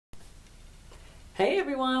Hey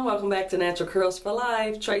everyone, welcome back to Natural Curls for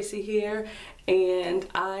Life. Tracy here, and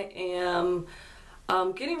I am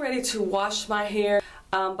getting ready to wash my hair,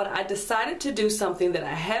 but I decided to do something that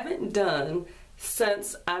I haven't done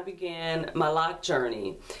since I began my lock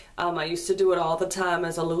journey. I used to do it all the time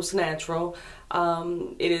as a loose natural.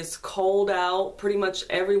 It is cold out pretty much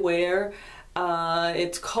everywhere.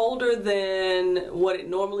 It's colder than what it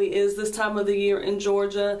normally is this time of the year in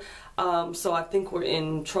Georgia, so I think we're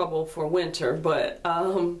in trouble for winter. But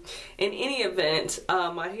in any event,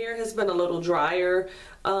 my hair has been a little drier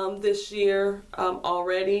this year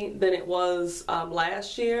already than it was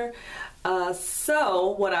last year.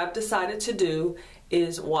 So what I've decided to do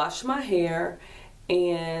is wash my hair,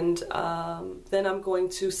 and then I'm going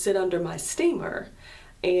to sit under my steamer,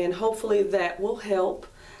 and hopefully that will help.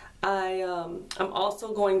 I'm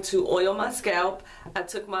also going to oil my scalp. I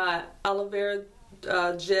took my aloe vera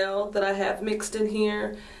gel that I have mixed in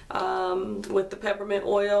here with the peppermint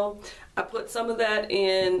oil. I put some of that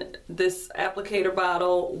in this applicator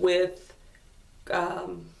bottle with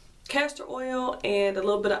castor oil and a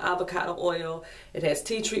little bit of avocado oil. It has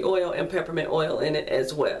tea tree oil and peppermint oil in it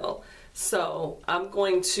as well. So I'm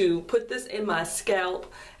going to put this in my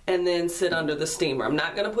scalp and then sit under the steamer. I'm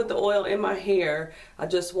not going to put the oil in my hair. I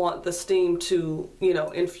just want the steam to, you know,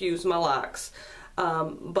 infuse my locks.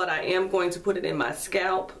 But I am going to put it in my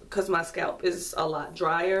scalp because my scalp is a lot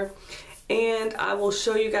drier. And I will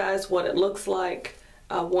show you guys what it looks like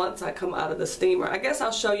once I come out of the steamer. I guess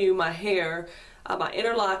I'll show you my hair. I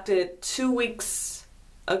interlocked it 2 weeks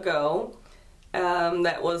ago.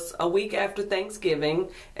 That was a week after Thanksgiving.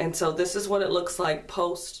 And so this is what it looks like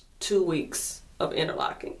post 2 weeks of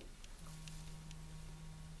interlocking.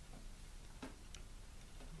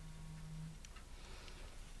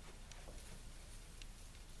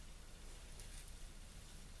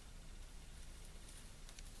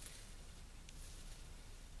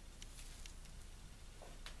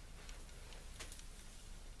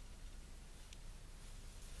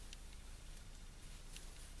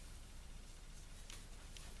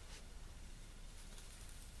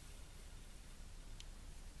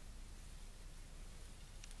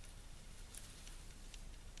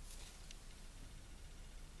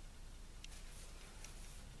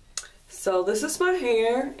 So this is my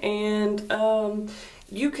hair, and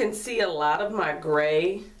you can see a lot of my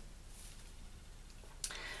gray.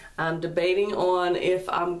 I'm debating on if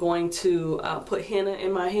I'm going to put henna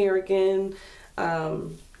in my hair again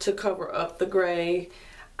to cover up the gray.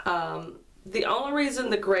 The only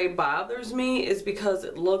reason the gray bothers me is because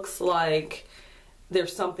it looks like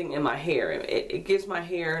there's something in my hair. It gives my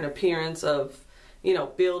hair an appearance of, you know,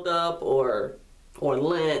 buildup or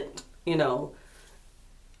lint, you know.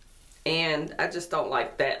 And I just don't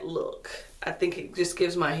like that look. I think it just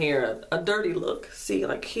gives my hair a dirty look. See,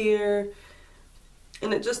 like here,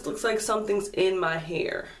 and it just looks like something's in my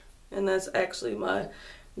hair. And that's actually my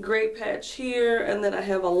gray patch here, and then I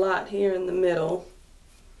have a lot here in the middle.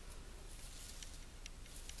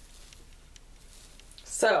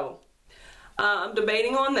 So I'm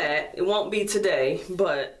debating on that. It won't be today,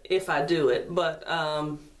 but if I do it, but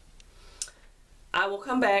I will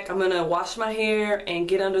come back. I'm going to wash my hair and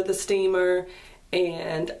get under the steamer,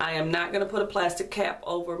 and I am not going to put a plastic cap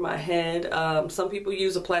over my head. Some people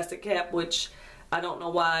use a plastic cap, which I don't know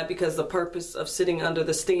why, because the purpose of sitting under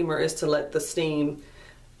the steamer is to let the steam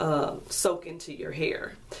soak into your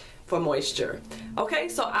hair for moisture. Okay,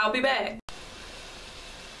 so I'll be back.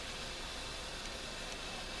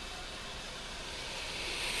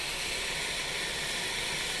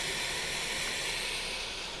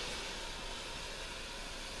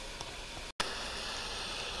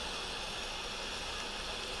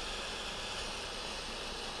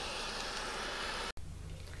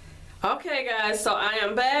 Okay guys, so I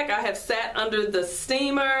am back. I have sat under the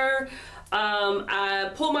steamer. I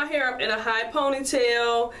pulled my hair up in a high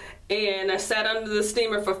ponytail, and I sat under the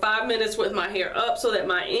steamer for 5 minutes with my hair up so that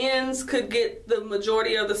my ends could get the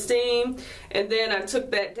majority of the steam. And then I took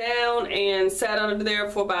that down and sat under there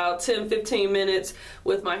for about 10-15 minutes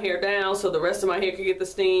with my hair down so the rest of my hair could get the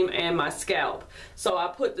steam, and my scalp. So I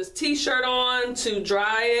put this t-shirt on to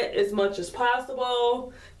dry it as much as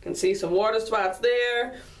possible. You can see some water spots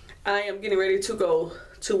there. I am getting ready to go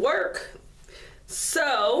to work,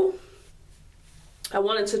 so I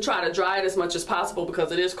wanted to try to dry it as much as possible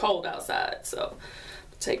because it is cold outside. So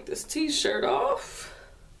take this t-shirt off.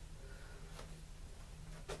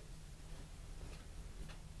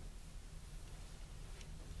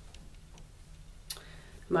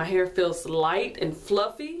 My hair feels light and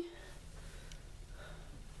fluffy.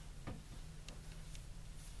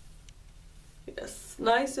 Yes,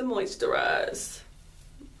 nice and moisturized.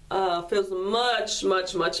 Feels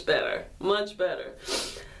much better, much better.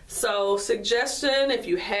 So suggestion, if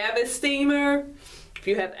you have a steamer, if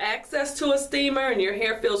you have access to a steamer and your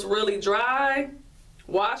hair feels really dry,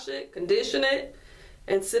 wash it, condition it,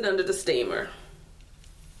 and sit under the steamer.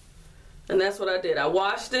 And that's what I did. I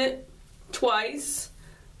washed it twice,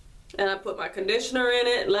 and I put my conditioner in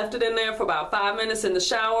it, left it in there for about 5 minutes in the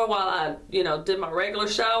shower while I, did my regular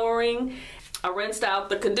showering. I rinsed out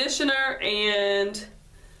the conditioner and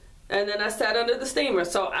then I sat under the steamer.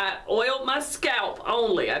 So I oiled my scalp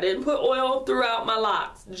only. I didn't put oil throughout my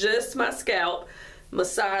locks, just my scalp,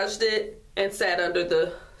 massaged it, and sat under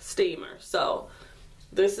the steamer. So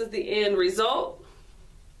this is the end result.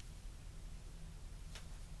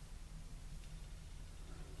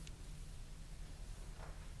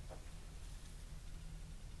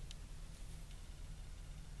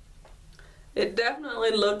 It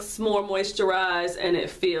definitely looks more moisturized and it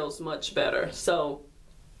feels much better. So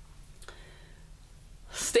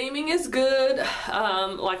steaming is good.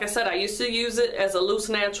 Like I said, I used to use it as a loose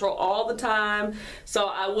natural all the time. So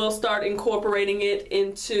I will start incorporating it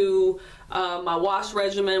into my wash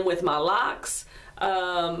regimen with my locks,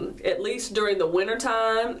 at least during the winter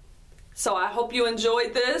time. So I hope you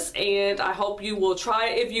enjoyed this, and I hope you will try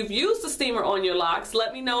it. If you've used the steamer on your locks,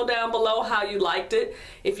 let me know down below how you liked it.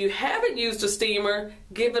 If you haven't used a steamer,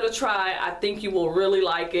 give it a try. I think you will really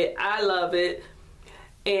like it. I love it.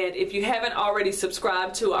 And if you haven't already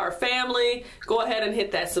subscribed to our family, go ahead and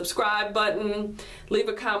hit that subscribe button. Leave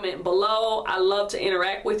a comment below. I love to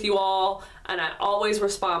interact with you all, and I always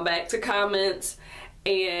respond back to comments.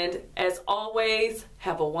 And as always,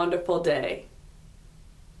 have a wonderful day.